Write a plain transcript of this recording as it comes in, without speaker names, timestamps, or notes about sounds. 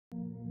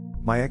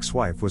My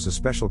ex-wife was a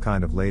special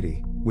kind of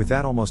lady, with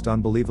that almost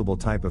unbelievable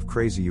type of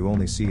crazy you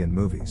only see in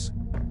movies.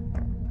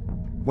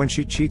 When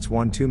she cheats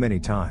one too many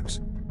times,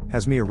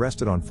 has me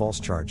arrested on false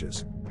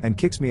charges, and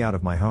kicks me out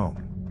of my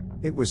home.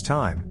 It was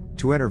time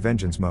to enter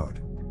vengeance mode.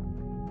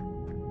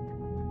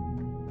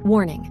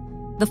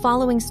 Warning: the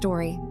following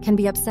story can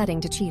be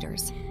upsetting to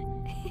cheaters.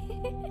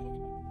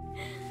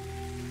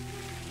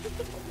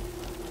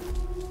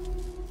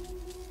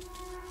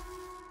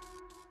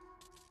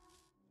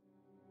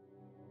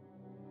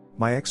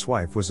 My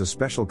ex-wife was a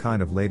special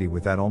kind of lady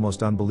with that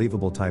almost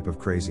unbelievable type of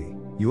crazy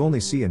you only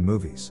see in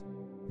movies.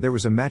 There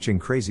was a matching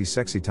crazy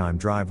sexy time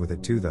drive with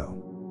it too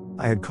though.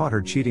 I had caught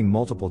her cheating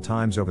multiple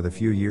times over the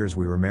few years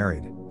we were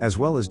married, as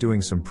well as doing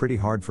some pretty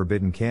hard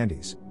forbidden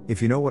candies,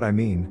 if you know what I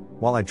mean,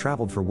 while I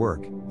traveled for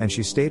work, and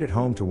she stayed at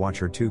home to watch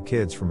her 2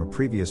 kids from a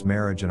previous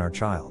marriage and our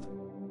child.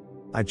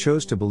 I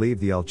chose to believe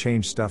the I'll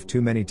change stuff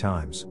too many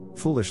times,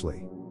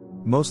 foolishly.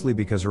 Mostly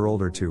because her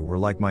older 2 were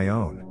like my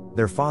own.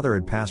 Their father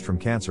had passed from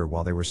cancer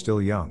while they were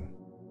still young.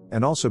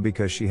 And also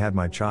because she had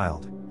my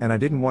child, and I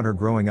didn't want her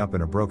growing up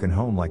in a broken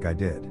home like I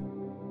did.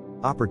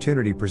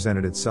 Opportunity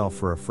presented itself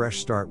for a fresh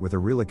start with a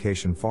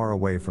relocation far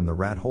away from the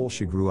rat hole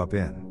she grew up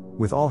in,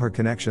 with all her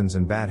connections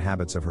and bad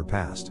habits of her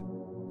past.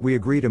 We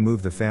agreed to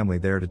move the family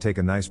there to take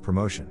a nice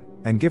promotion,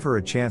 and give her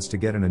a chance to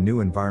get in a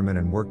new environment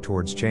and work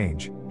towards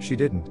change. She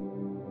didn't.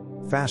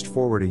 Fast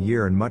forward a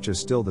year and much is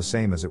still the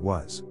same as it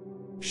was.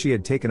 She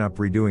had taken up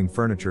redoing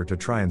furniture to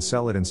try and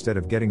sell it instead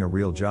of getting a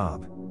real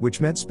job,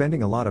 which meant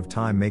spending a lot of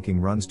time making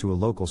runs to a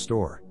local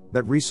store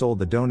that resold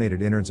the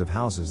donated innards of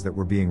houses that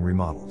were being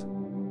remodeled.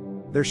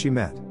 There she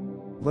met.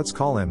 Let's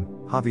call him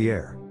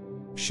Javier.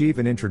 She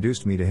even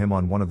introduced me to him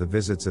on one of the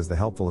visits as the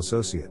helpful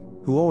associate,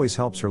 who always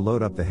helps her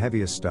load up the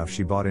heaviest stuff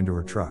she bought into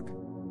her truck.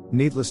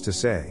 Needless to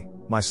say,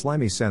 my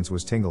slimy sense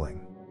was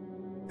tingling.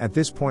 At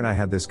this point I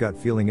had this gut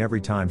feeling every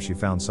time she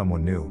found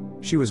someone new,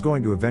 she was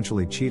going to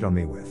eventually cheat on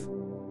me with.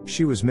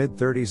 She was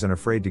mid-30s and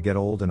afraid to get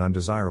old and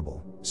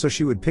undesirable, so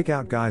she would pick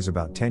out guys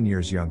about 10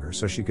 years younger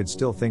so she could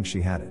still think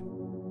she had it.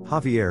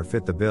 Javier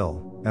fit the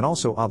bill, and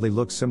also oddly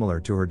looked similar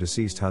to her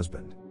deceased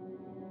husband.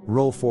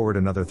 Roll forward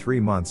another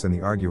 3 months and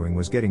the arguing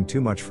was getting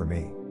too much for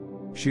me.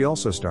 She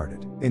also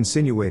started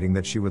insinuating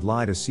that she would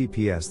lie to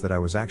CPS that I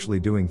was actually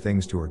doing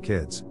things to her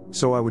kids,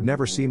 so I would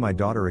never see my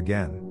daughter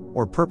again,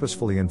 or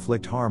purposefully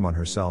inflict harm on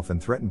herself,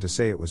 and threatened to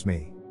say it was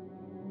me.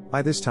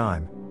 By this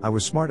time, I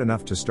was smart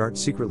enough to start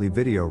secretly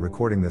video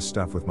recording this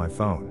stuff with my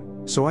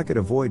phone, so I could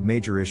avoid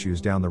major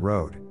issues down the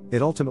road.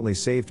 It ultimately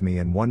saved me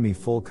and won me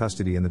full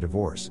custody in the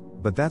divorce,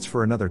 but that's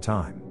for another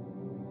time.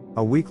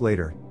 A week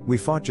later, we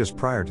fought just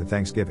prior to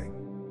Thanksgiving.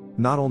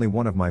 Not only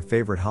one of my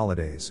favorite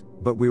holidays,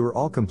 but we were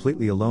all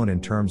completely alone in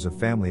terms of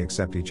family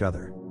except each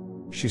other.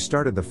 She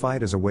started the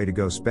fight as a way to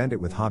go spend it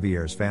with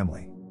Javier's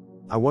family.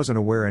 I wasn't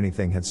aware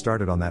anything had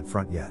started on that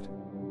front yet.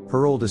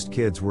 Her oldest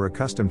kids were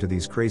accustomed to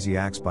these crazy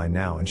acts by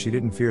now and she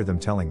didn't fear them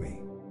telling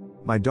me.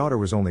 My daughter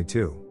was only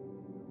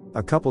 2.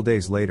 A couple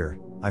days later,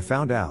 I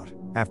found out,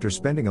 after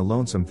spending a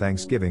lonesome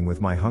Thanksgiving with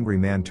my hungry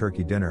man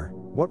turkey dinner,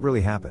 what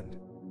really happened.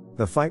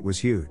 The fight was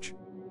huge.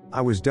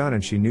 I was done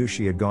and she knew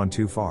she had gone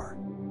too far.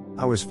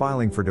 I was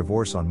filing for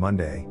divorce on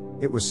Monday,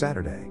 it was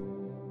Saturday.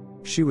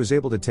 She was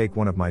able to take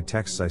one of my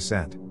texts I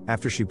sent,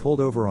 after she pulled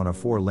over on a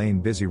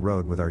 4-lane busy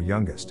road with our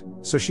youngest,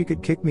 so she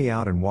could kick me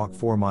out and walk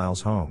 4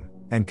 miles home,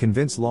 and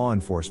convince law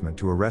enforcement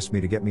to arrest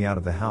me to get me out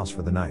of the house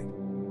for the night.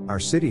 Our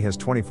city has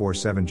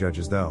 24/7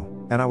 judges though,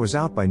 and I was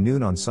out by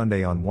noon on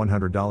Sunday on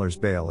 $100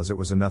 bail as it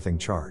was a nothing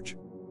charge.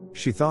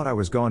 She thought I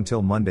was gone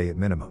till Monday at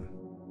minimum.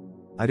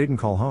 I didn't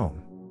call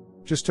home.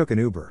 Just took an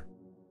Uber.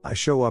 I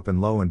show up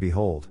and lo and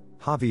behold,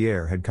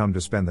 Javier had come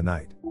to spend the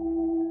night.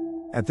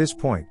 At this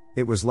point,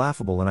 it was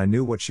laughable and I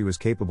knew what she was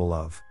capable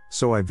of,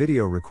 so I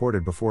video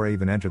recorded before I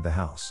even entered the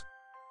house.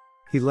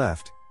 He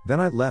left, then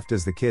I left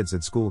as the kids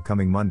at school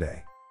coming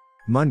Monday.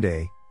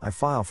 Monday, I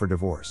file for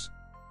divorce.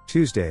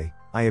 Tuesday,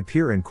 I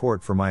appear in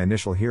court for my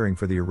initial hearing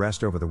for the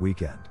arrest over the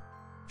weekend.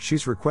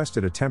 She's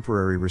requested a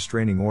temporary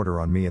restraining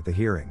order on me at the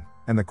hearing,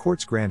 and the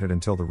court's granted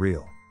until the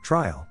real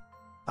trial.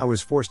 I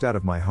was forced out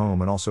of my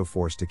home and also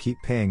forced to keep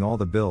paying all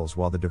the bills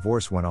while the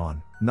divorce went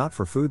on, not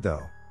for food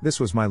though, this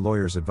was my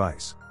lawyer's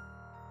advice.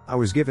 I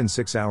was given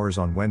 6 hours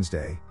on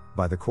Wednesday,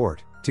 by the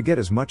court, to get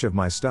as much of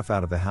my stuff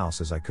out of the house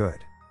as I could.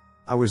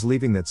 I was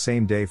leaving that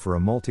same day for a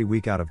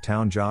multi-week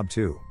out-of-town job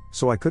too,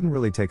 so I couldn't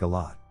really take a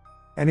lot.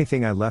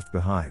 Anything I left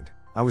behind,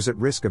 I was at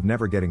risk of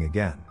never getting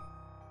again.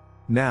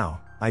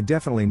 Now, I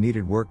definitely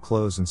needed work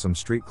clothes and some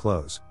street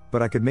clothes,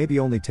 but I could maybe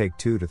only take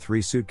 2 to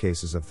 3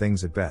 suitcases of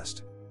things at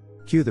best.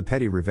 Cue the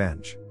petty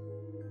revenge.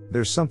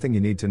 There's something you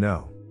need to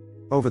know.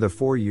 Over the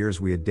 4 years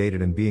we had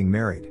dated and being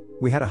married,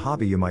 we had a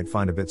hobby you might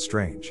find a bit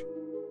strange.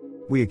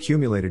 We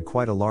accumulated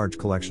quite a large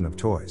collection of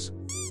toys.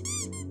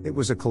 It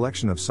was a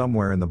collection of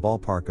somewhere in the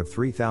ballpark of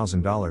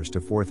 $3,000 to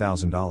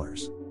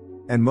 $4,000.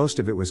 And most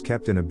of it was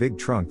kept in a big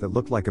trunk that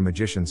looked like a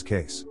magician's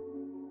case.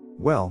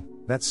 Well,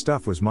 that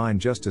stuff was mine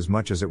just as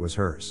much as it was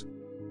hers.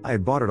 I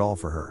had bought it all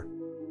for her.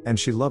 And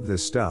she loved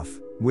this stuff,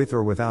 with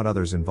or without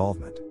others'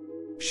 involvement.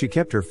 She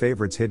kept her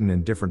favorites hidden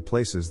in different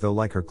places though,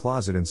 like her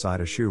closet inside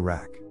a shoe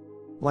rack.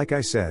 Like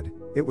I said,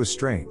 it was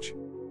strange.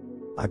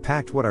 I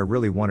packed what I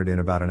really wanted in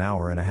about an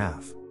hour and a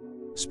half.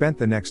 Spent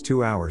the next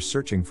 2 hours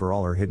searching for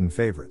all her hidden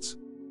favorites.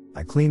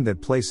 I cleaned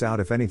that place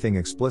out if anything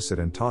explicit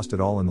and tossed it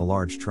all in the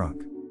large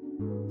trunk.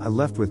 I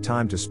left with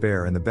time to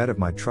spare in the bed of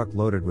my truck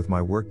loaded with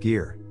my work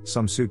gear,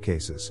 some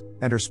suitcases,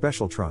 and her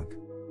special trunk.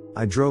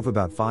 I drove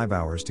about 5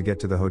 hours to get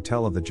to the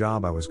hotel of the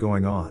job I was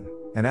going on,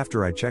 and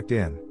after I checked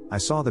in, I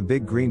saw the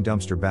big green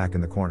dumpster back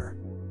in the corner.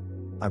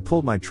 I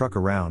pulled my truck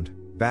around,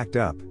 backed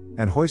up,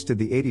 and hoisted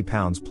the 80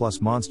 pounds plus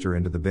monster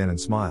into the bin and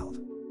smiled.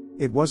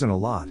 It wasn't a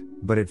lot,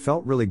 but it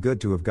felt really good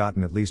to have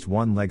gotten at least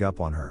one leg up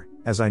on her,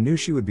 as I knew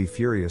she would be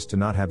furious to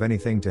not have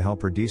anything to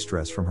help her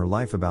de-stress from her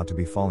life about to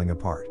be falling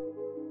apart.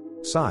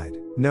 Side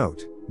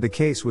note, the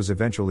case was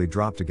eventually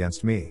dropped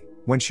against me,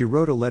 when she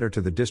wrote a letter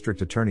to the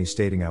district attorney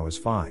stating I was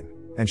fine,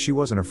 and she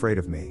wasn't afraid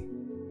of me.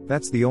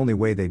 That's the only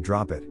way they'd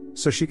drop it,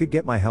 so she could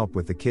get my help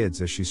with the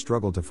kids as she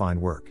struggled to find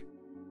work.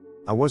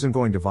 I wasn't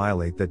going to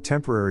violate that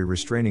temporary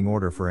restraining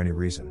order for any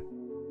reason.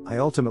 I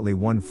ultimately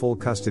won full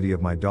custody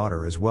of my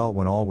daughter as well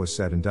when all was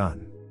said and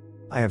done.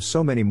 I have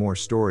so many more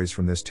stories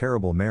from this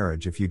terrible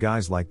marriage if you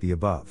guys like the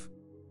above.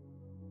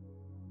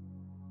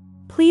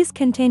 Please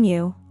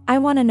continue, I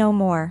want to know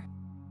more.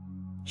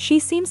 She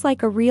seems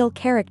like a real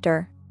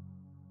character.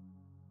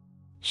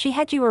 She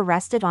had you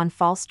arrested on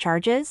false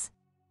charges?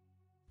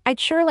 I'd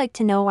sure like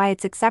to know why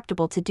it's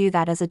acceptable to do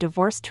that as a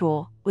divorce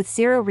tool, with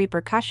zero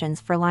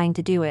repercussions for lying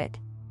to do it.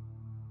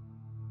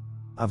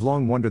 I've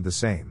long wondered the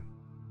same.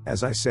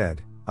 As I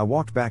said, I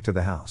walked back to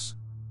the house.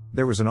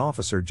 There was an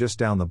officer just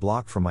down the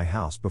block from my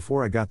house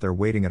before I got there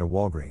waiting at a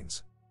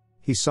Walgreens.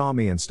 He saw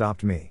me and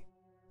stopped me.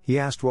 He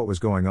asked what was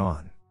going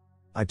on.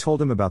 I told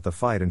him about the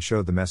fight and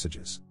showed the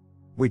messages.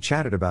 We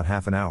chatted about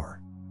half an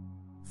hour.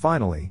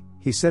 Finally,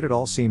 he said it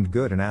all seemed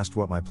good and asked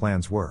what my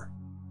plans were.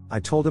 I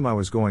told him I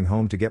was going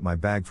home to get my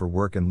bag for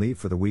work and leave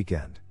for the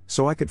weekend,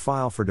 so I could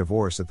file for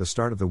divorce at the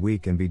start of the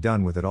week and be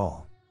done with it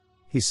all.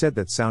 He said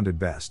that sounded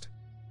best.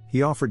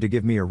 He offered to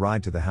give me a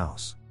ride to the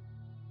house.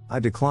 I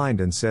declined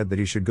and said that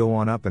he should go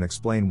on up and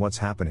explain what's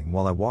happening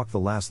while I walked the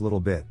last little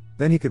bit,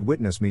 then he could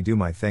witness me do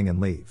my thing and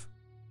leave.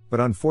 But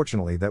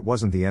unfortunately that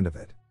wasn't the end of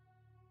it.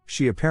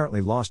 She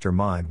apparently lost her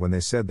mind when they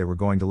said they were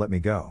going to let me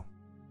go.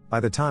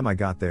 By the time I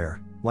got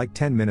there, like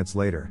 10 minutes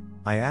later,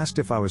 I asked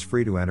if I was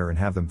free to enter and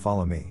have them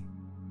follow me.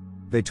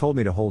 They told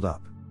me to hold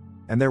up.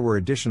 And there were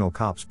additional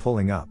cops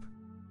pulling up.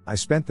 I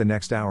spent the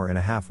next hour and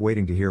a half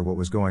waiting to hear what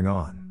was going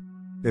on.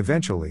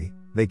 Eventually,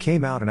 they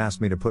came out and asked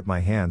me to put my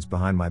hands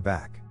behind my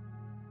back.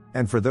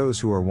 And for those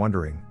who are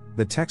wondering,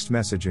 the text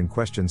message in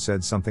question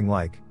said something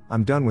like,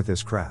 "I'm done with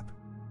this crap.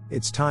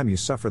 It's time you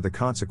suffer the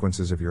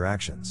consequences of your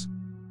actions."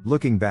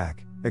 Looking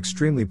back,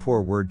 extremely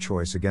poor word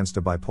choice against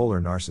a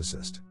bipolar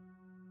narcissist.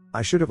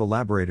 I should have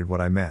elaborated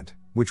what I meant,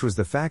 which was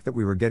the fact that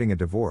we were getting a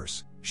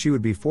divorce, she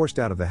would be forced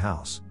out of the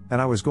house,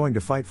 and I was going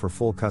to fight for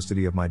full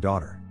custody of my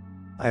daughter.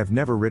 I have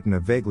never written a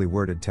vaguely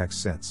worded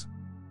text since.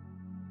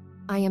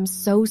 I am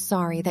so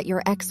sorry that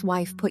your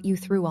ex-wife put you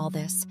through all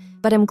this,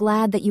 but I'm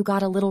glad that you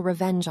got a little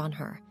revenge on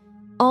her.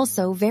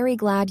 Also, very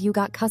glad you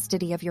got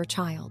custody of your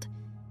child.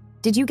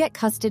 Did you get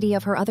custody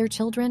of her other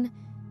children?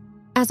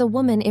 As a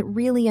woman, it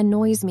really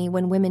annoys me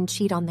when women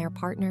cheat on their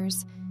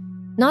partners.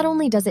 Not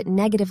only does it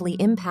negatively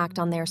impact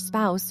on their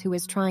spouse who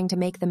is trying to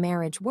make the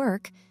marriage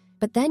work,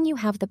 but then you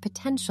have the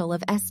potential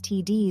of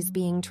STDs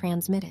being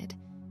transmitted.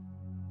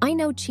 I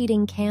know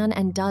cheating can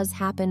and does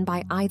happen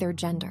by either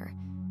gender.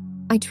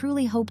 I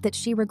truly hope that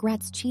she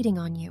regrets cheating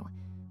on you.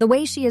 The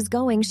way she is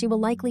going, she will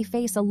likely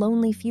face a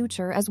lonely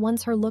future, as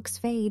once her looks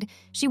fade,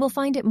 she will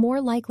find it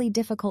more likely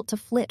difficult to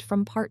flit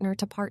from partner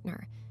to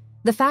partner.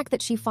 The fact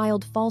that she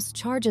filed false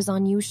charges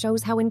on you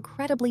shows how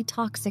incredibly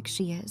toxic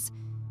she is.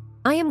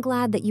 I am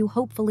glad that you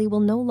hopefully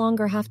will no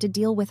longer have to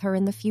deal with her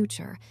in the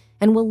future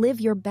and will live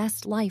your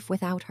best life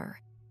without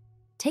her.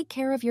 Take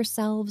care of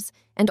yourselves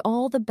and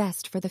all the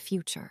best for the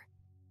future.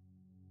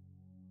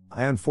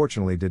 I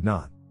unfortunately did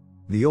not.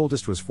 The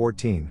oldest was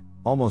 14,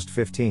 almost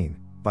 15,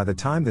 by the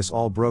time this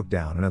all broke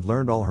down and had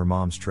learned all her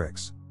mom's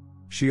tricks.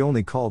 She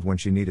only called when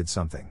she needed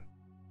something.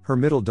 Her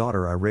middle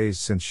daughter I raised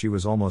since she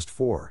was almost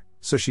 4,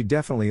 so she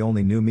definitely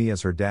only knew me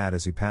as her dad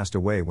as he passed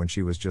away when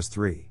she was just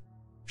 3.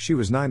 She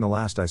was 9 the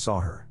last I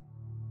saw her.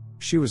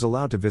 She was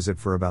allowed to visit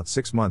for about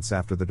 6 months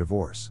after the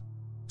divorce.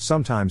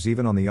 Sometimes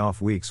even on the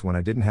off weeks when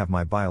I didn't have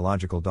my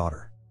biological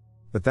daughter.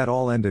 But that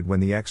all ended when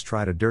the ex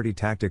tried a dirty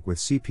tactic with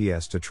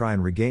CPS to try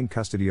and regain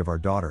custody of our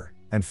daughter,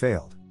 and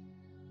failed.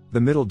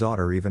 The middle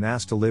daughter even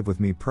asked to live with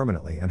me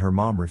permanently and her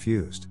mom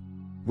refused.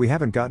 We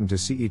haven't gotten to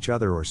see each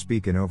other or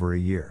speak in over a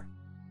year.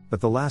 But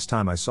the last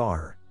time I saw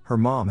her, her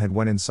mom had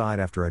went inside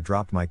after I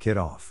dropped my kid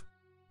off.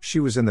 She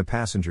was in the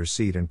passenger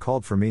seat and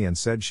called for me and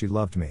said she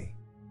loved me.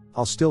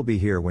 I'll still be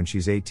here when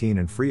she's 18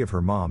 and free of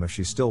her mom if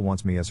she still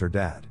wants me as her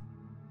dad.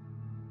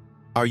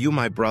 Are you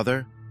my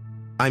brother?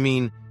 I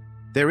mean,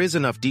 there is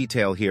enough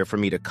detail here for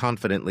me to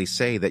confidently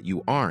say that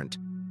you aren't,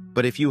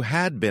 but if you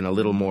had been a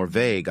little more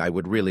vague, I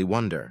would really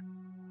wonder.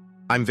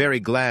 I'm very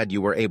glad you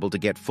were able to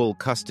get full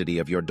custody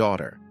of your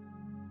daughter.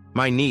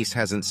 My niece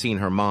hasn't seen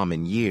her mom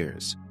in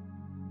years.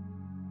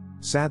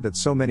 Sad that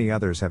so many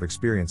others have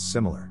experienced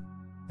similar.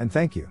 And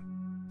thank you.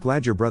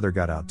 Glad your brother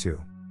got out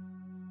too.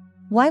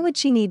 Why would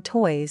she need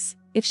toys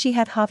if she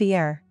had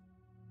Javier?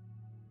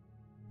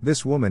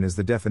 This woman is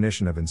the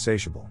definition of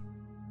insatiable.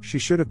 She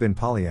should have been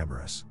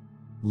polyamorous.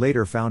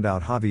 Later found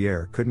out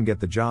Javier couldn't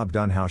get the job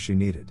done how she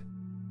needed.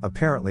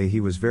 Apparently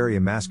he was very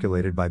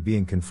emasculated by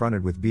being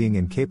confronted with being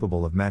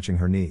incapable of matching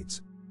her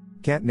needs.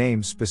 Can't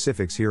name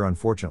specifics here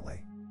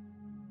unfortunately.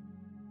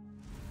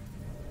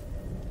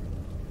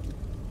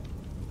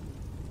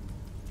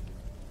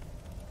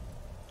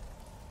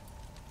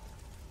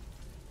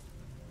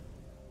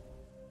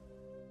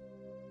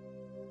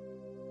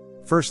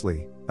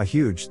 Firstly, a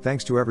huge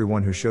thanks to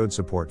everyone who showed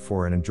support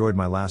for and enjoyed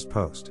my last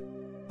post.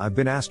 I've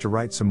been asked to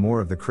write some more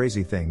of the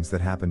crazy things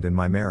that happened in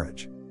my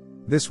marriage.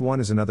 This one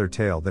is another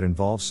tale that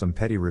involves some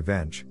petty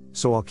revenge,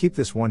 so I'll keep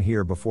this one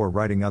here before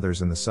writing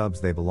others in the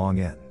subs they belong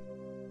in.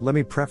 Let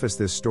me preface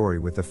this story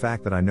with the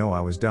fact that I know I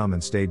was dumb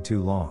and stayed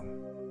too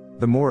long.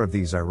 The more of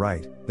these I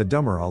write, the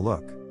dumber I'll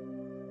look.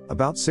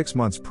 About 6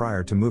 months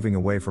prior to moving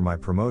away for my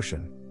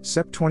promotion,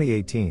 Sept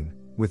 2018,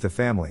 with the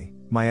family,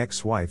 my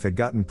ex-wife had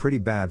gotten pretty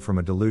bad from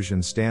a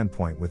delusion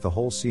standpoint with the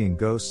whole seeing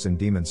ghosts and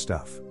demon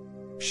stuff.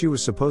 She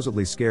was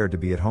supposedly scared to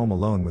be at home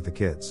alone with the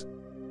kids.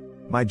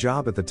 My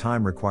job at the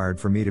time required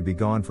for me to be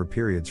gone for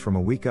periods from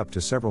a week up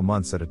to several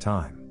months at a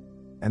time.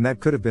 And that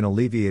could have been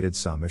alleviated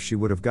some if she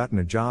would have gotten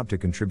a job to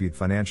contribute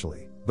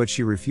financially, but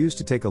she refused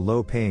to take a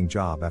low-paying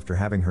job after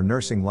having her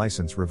nursing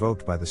license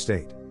revoked by the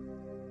state.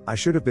 I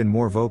should have been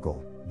more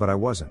vocal, but I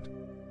wasn't.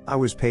 I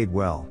was paid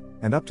well,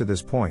 and up to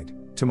this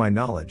point, to my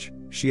knowledge,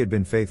 she had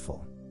been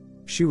faithful.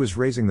 She was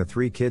raising the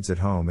 3 kids at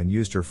home and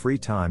used her free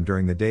time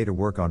during the day to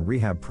work on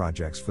rehab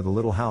projects for the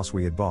little house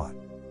we had bought.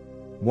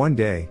 One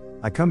day,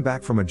 I come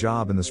back from a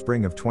job in the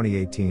spring of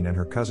 2018 and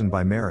her cousin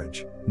by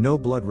marriage, no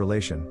blood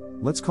relation,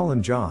 let's call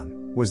him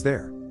John, was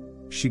there.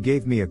 She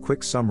gave me a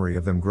quick summary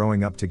of them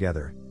growing up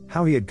together,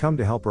 how he had come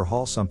to help her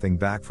haul something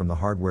back from the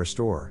hardware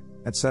store,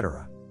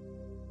 etc.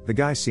 The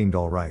guy seemed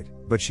alright,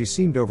 but she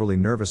seemed overly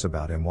nervous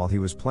about him while he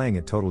was playing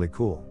it totally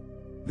cool.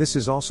 This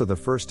is also the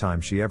first time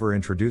she ever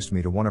introduced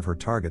me to one of her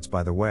targets,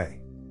 by the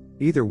way.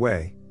 Either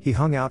way, he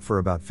hung out for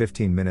about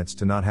 15 minutes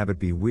to not have it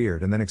be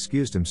weird and then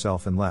excused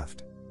himself and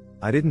left.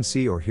 I didn't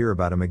see or hear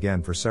about him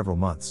again for several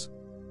months.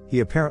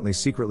 He apparently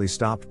secretly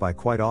stopped by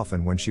quite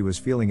often when she was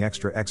feeling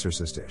extra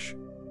exorcist-ish.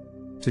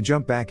 To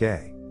jump back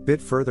a bit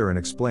further and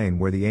explain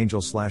where the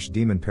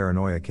angel/demon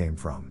paranoia came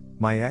from,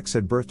 my ex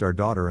had birthed our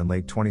daughter in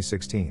late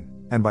 2016.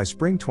 And by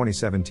spring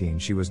 2017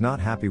 she was not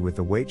happy with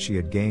the weight she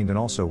had gained and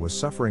also was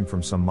suffering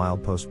from some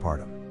mild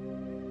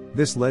postpartum.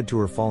 This led to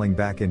her falling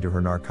back into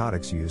her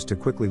narcotics use to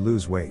quickly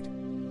lose weight.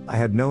 I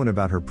had known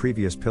about her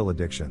previous pill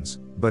addictions,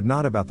 but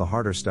not about the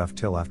harder stuff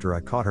till after I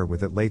caught her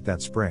with it late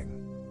that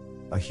spring.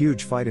 A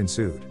huge fight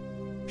ensued.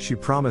 She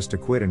promised to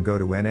quit and go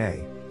to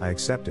NA, I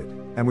accepted,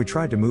 and we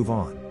tried to move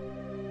on.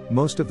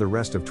 Most of the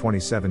rest of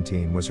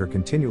 2017 was her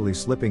continually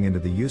slipping into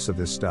the use of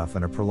this stuff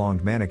and a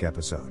prolonged manic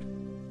episode.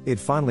 It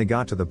finally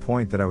got to the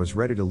point that I was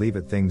ready to leave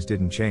it. Things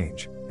didn't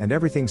change, and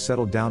everything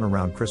settled down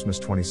around Christmas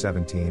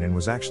 2017 and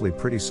was actually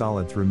pretty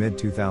solid through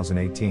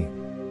mid-2018.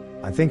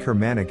 I think her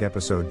manic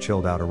episode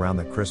chilled out around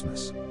that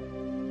Christmas.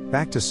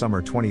 Back to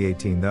summer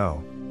 2018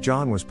 though,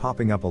 John was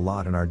popping up a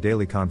lot in our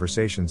daily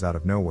conversations out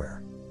of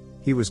nowhere.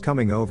 He was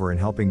coming over and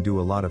helping do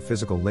a lot of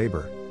physical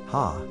labor,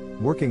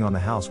 working on the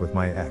house with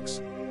my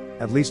ex.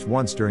 At least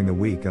once during the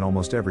week and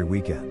almost every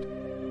weekend.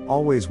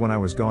 Always when I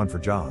was gone for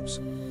jobs.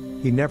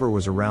 He never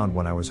was around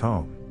when I was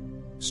home.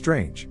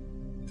 Strange.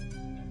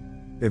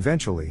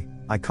 Eventually,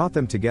 I caught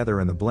them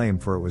together and the blame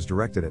for it was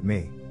directed at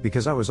me,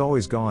 because I was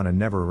always gone and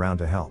never around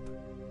to help.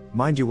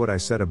 Mind you what I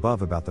said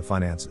above about the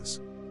finances.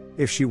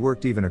 If she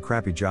worked even a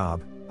crappy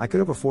job, I could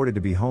have afforded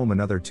to be home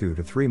another 2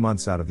 to 3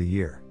 months out of the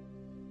year.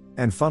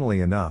 And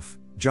funnily enough,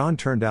 John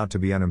turned out to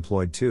be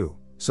unemployed too,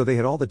 so they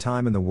had all the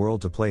time in the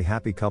world to play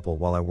happy couple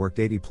while I worked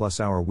 80+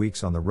 hour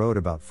weeks on the road,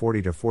 about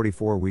 40 to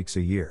 44 weeks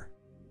a year.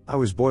 I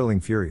was boiling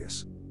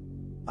furious.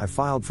 I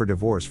filed for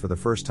divorce for the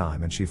first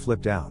time and she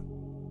flipped out.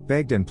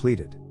 Begged and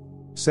pleaded.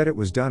 Said it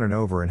was done and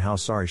over and how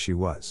sorry she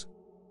was.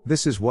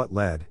 This is what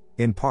led,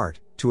 in part,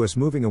 to us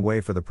moving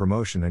away for the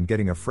promotion and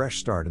getting a fresh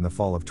start in the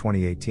fall of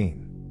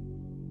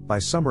 2018. By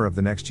summer of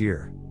the next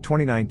year,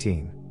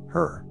 2019,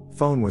 her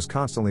phone was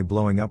constantly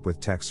blowing up with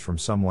texts from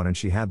someone and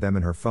she had them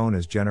in her phone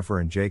as Jennifer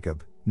and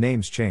Jacob,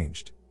 names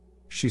changed.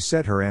 She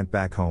said her aunt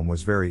back home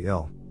was very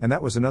ill, and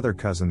that was another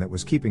cousin that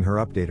was keeping her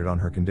updated on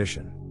her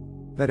condition.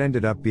 That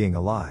ended up being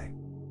a lie.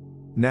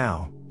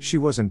 Now, she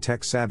wasn't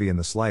tech savvy in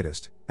the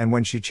slightest, and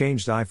when she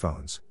changed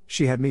iPhones,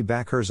 she had me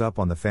back hers up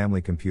on the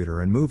family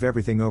computer and move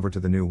everything over to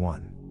the new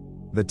one.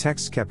 The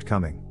texts kept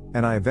coming,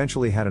 and I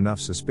eventually had enough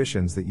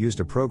suspicions that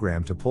used a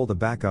program to pull the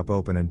backup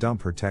open and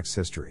dump her text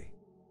history.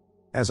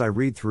 As I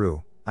read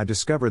through, I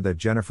discovered that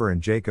Jennifer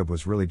and Jacob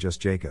was really just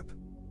Jacob.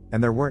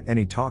 And there weren't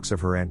any talks of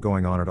her aunt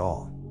going on at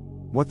all.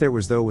 What there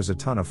was though was a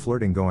ton of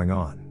flirting going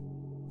on.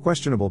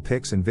 Questionable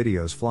pics and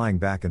videos flying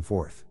back and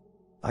forth.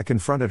 I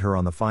confronted her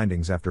on the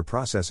findings after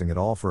processing it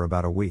all for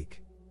about a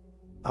week.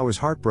 I was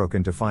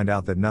heartbroken to find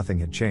out that nothing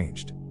had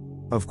changed.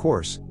 Of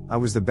course, I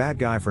was the bad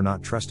guy for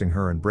not trusting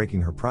her and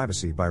breaking her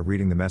privacy by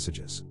reading the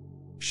messages.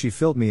 She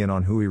filled me in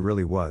on who he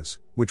really was,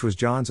 which was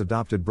John's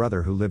adopted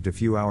brother who lived a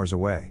few hours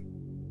away.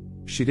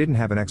 She didn't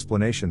have an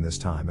explanation this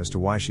time as to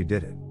why she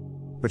did it.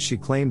 But she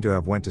claimed to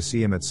have went to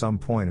see him at some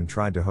point and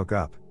tried to hook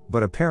up,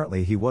 but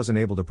apparently he wasn't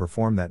able to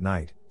perform that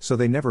night, so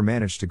they never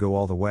managed to go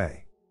all the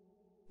way.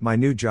 My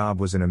new job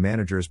was in a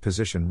manager's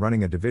position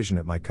running a division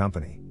at my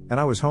company, and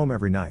I was home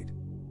every night.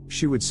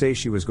 She would say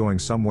she was going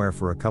somewhere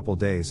for a couple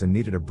days and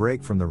needed a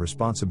break from the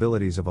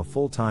responsibilities of a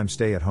full-time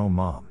stay-at-home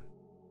mom.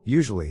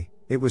 Usually,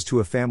 it was to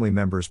a family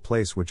member's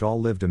place which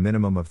all lived a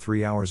minimum of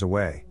 3 hours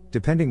away,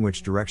 depending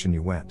which direction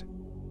you went.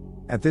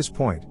 At this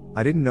point,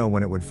 I didn't know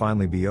when it would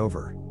finally be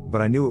over,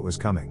 but I knew it was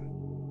coming.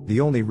 The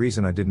only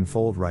reason I didn't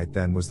fold right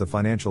then was the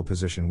financial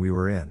position we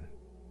were in.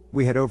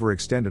 We had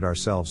overextended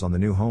ourselves on the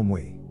new home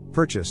we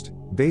purchased,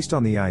 based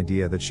on the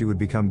idea that she would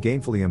become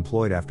gainfully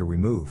employed after we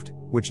moved,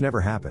 which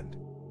never happened.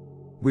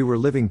 We were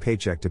living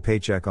paycheck to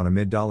paycheck on a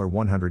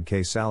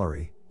mid-$100K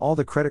salary, all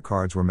the credit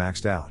cards were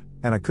maxed out,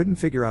 and I couldn't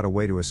figure out a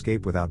way to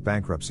escape without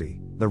bankruptcy,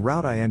 the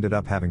route I ended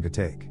up having to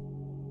take.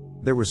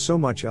 There was so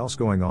much else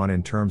going on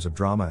in terms of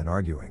drama and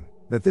arguing,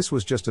 that this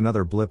was just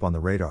another blip on the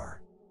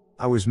radar.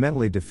 I was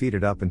mentally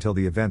defeated up until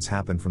the events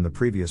happened from the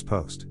previous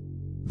post.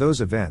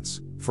 Those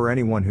events, for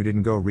anyone who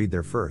didn't go read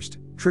their first,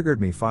 triggered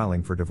me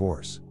filing for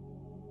divorce.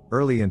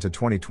 Early into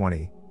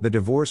 2020, the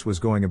divorce was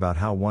going about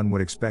how one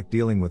would expect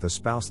dealing with a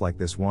spouse like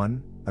this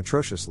one,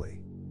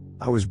 atrociously.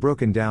 I was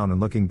broken down and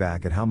looking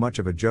back at how much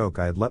of a joke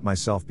I had let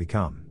myself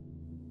become.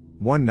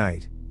 One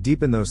night,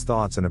 deep in those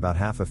thoughts and about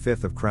half a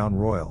fifth of Crown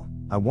Royal,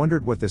 I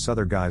wondered what this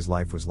other guy's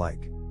life was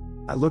like.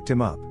 I looked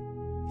him up.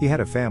 He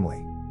had a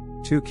family.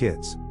 2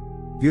 kids.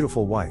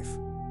 Beautiful wife.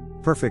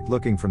 Perfect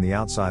looking from the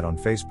outside on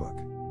Facebook.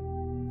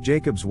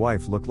 Jacob's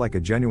wife looked like a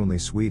genuinely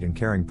sweet and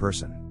caring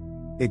person.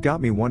 It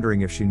got me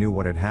wondering if she knew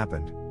what had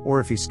happened, or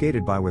if he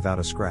skated by without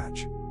a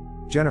scratch.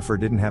 Jennifer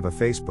didn't have a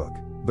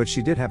Facebook, but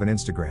she did have an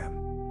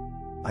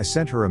Instagram. I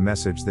sent her a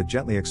message that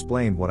gently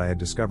explained what I had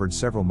discovered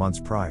several months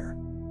prior.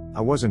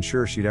 I wasn't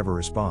sure she'd ever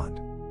respond.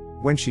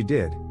 When she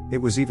did, it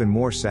was even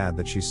more sad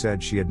that she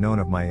said she had known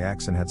of my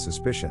ex and had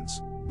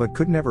suspicions, but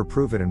could never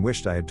prove it and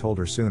wished I had told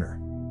her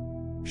sooner.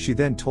 She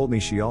then told me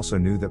she also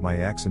knew that my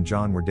ex and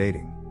John were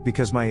dating,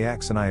 because my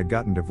ex and I had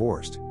gotten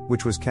divorced,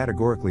 which was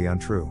categorically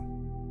untrue.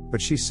 But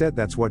she said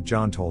that's what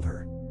John told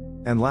her.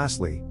 And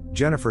lastly,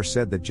 Jennifer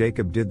said that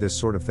Jacob did this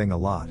sort of thing a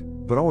lot,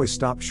 but always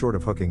stopped short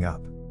of hooking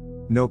up.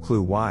 No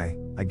clue why,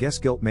 I guess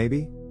guilt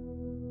maybe?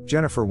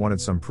 Jennifer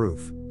wanted some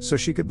proof, so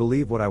she could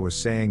believe what I was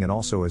saying and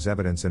also as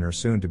evidence in her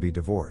soon-to-be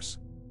divorce.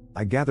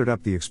 I gathered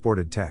up the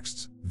exported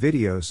texts,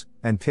 videos,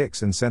 and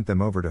pics and sent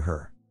them over to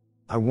her.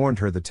 I warned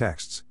her the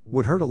texts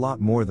would hurt a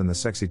lot more than the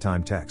sexy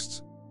time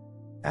texts.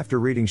 After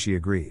reading, she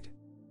agreed.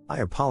 I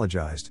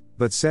apologized,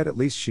 but said at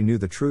least she knew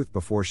the truth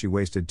before she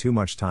wasted too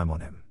much time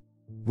on him.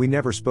 We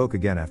never spoke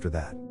again after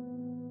that.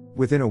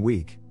 Within a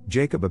week,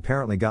 Jacob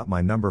apparently got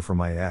my number from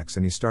my ex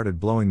and he started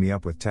blowing me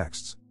up with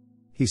texts.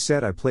 He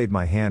said I played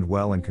my hand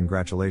well and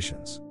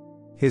congratulations.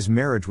 His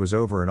marriage was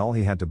over and all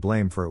he had to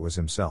blame for it was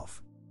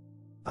himself.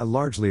 I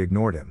largely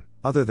ignored him,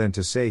 other than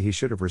to say he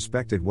should have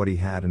respected what he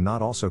had and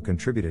not also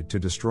contributed to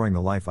destroying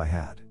the life I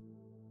had.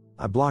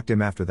 I blocked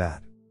him after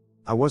that.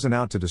 I wasn't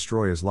out to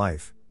destroy his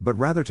life, but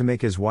rather to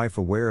make his wife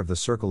aware of the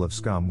circle of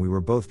scum we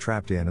were both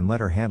trapped in and let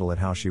her handle it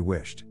how she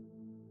wished.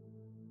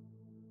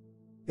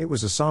 It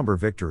was a somber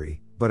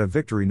victory, but a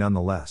victory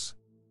nonetheless.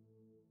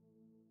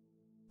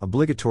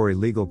 Obligatory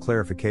legal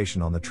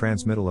clarification on the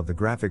transmittal of the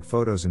graphic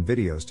photos and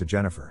videos to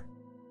Jennifer.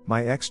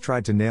 My ex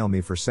tried to nail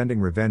me for sending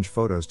revenge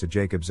photos to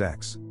Jacob's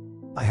ex.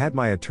 I had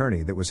my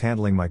attorney that was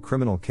handling my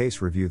criminal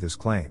case review this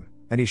claim,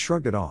 and he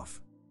shrugged it off.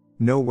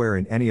 Nowhere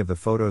in any of the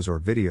photos or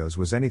videos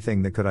was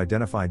anything that could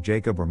identify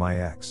Jacob or my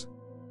ex.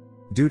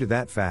 Due to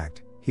that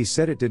fact, he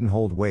said it didn't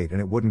hold weight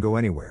and it wouldn't go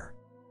anywhere.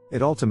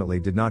 It ultimately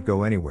did not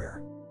go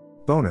anywhere.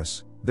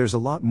 Bonus, there's a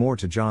lot more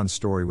to John's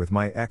story with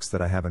my ex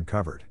that I haven't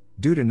covered,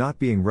 due to not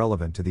being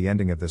relevant to the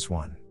ending of this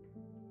one.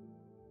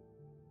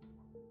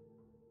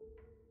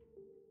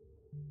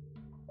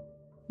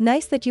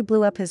 Nice that you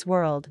blew up his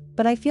world,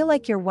 but I feel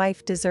like your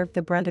wife deserved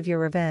the brunt of your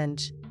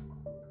revenge.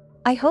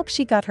 I hope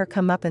she got her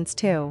comeuppance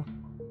too.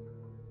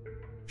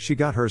 She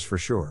got hers for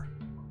sure.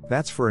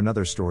 That's for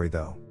another story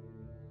though.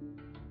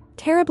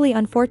 Terribly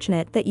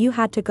unfortunate that you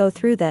had to go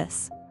through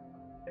this.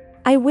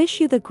 I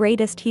wish you the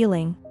greatest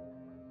healing.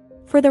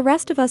 For the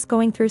rest of us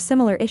going through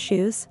similar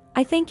issues,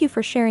 I thank you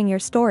for sharing your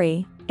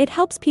story. It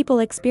helps people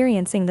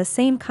experiencing the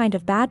same kind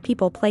of bad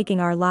people plaguing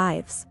our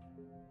lives.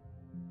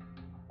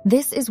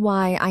 This is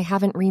why I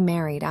haven't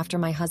remarried after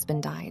my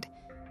husband died.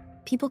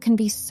 People can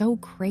be so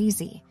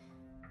crazy.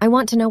 I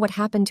want to know what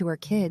happened to her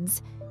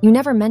kids. You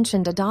never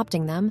mentioned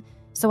adopting them,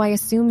 so I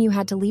assume you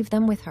had to leave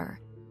them with her.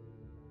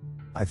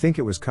 I think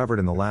it was covered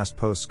in the last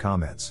post's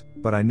comments,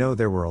 but I know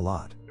there were a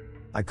lot.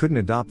 I couldn't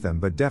adopt them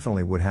but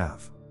definitely would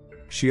have.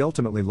 She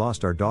ultimately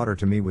lost our daughter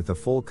to me with the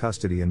full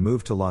custody and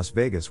moved to Las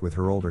Vegas with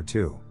her older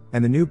two,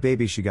 and the new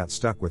baby she got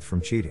stuck with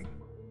from cheating.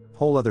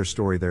 Whole other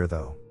story there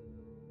though.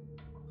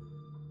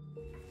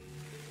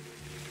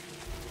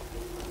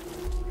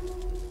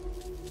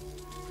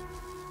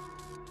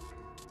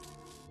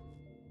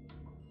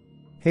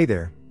 Hey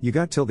there, you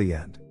got till the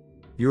end.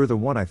 You're the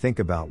one I think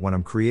about when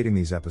I'm creating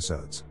these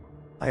episodes.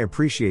 I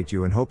appreciate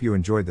you and hope you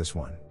enjoyed this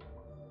one.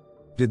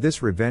 Did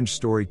this revenge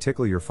story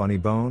tickle your funny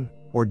bone,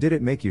 or did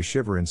it make you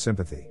shiver in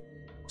sympathy?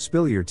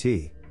 Spill your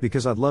tea,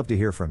 because I'd love to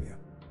hear from you.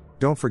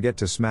 Don't forget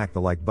to smack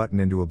the like button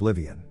into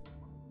oblivion.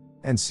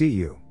 And see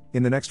you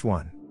in the next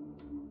one.